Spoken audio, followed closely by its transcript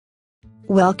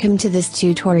Welcome to this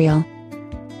tutorial.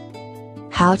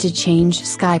 How to change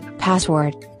Skype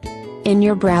password. In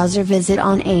your browser, visit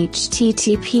on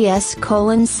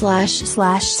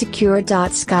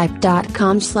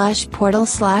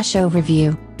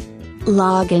https://secure.skype.com/portal/overview.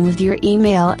 Log in with your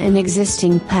email and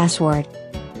existing password.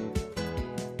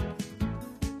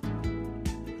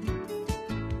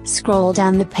 Scroll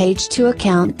down the page to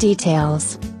account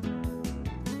details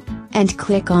and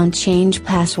click on Change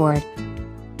Password.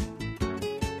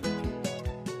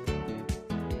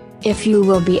 If you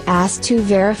will be asked to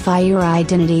verify your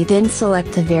identity, then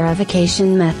select the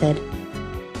verification method.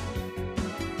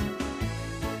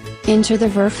 Enter the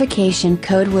verification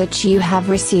code which you have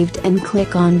received and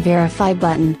click on Verify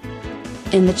button.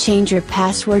 In the Change Your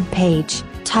Password page,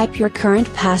 type your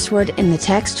current password in the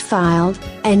text field,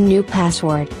 and new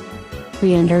password.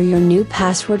 Re-enter your new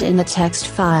password in the text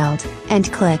field,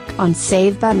 and click on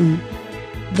Save button.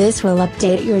 This will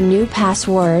update your new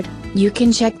password. You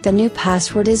can check the new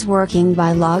password is working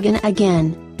by login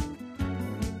again.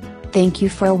 Thank you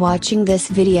for watching this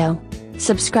video.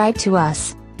 Subscribe to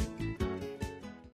us.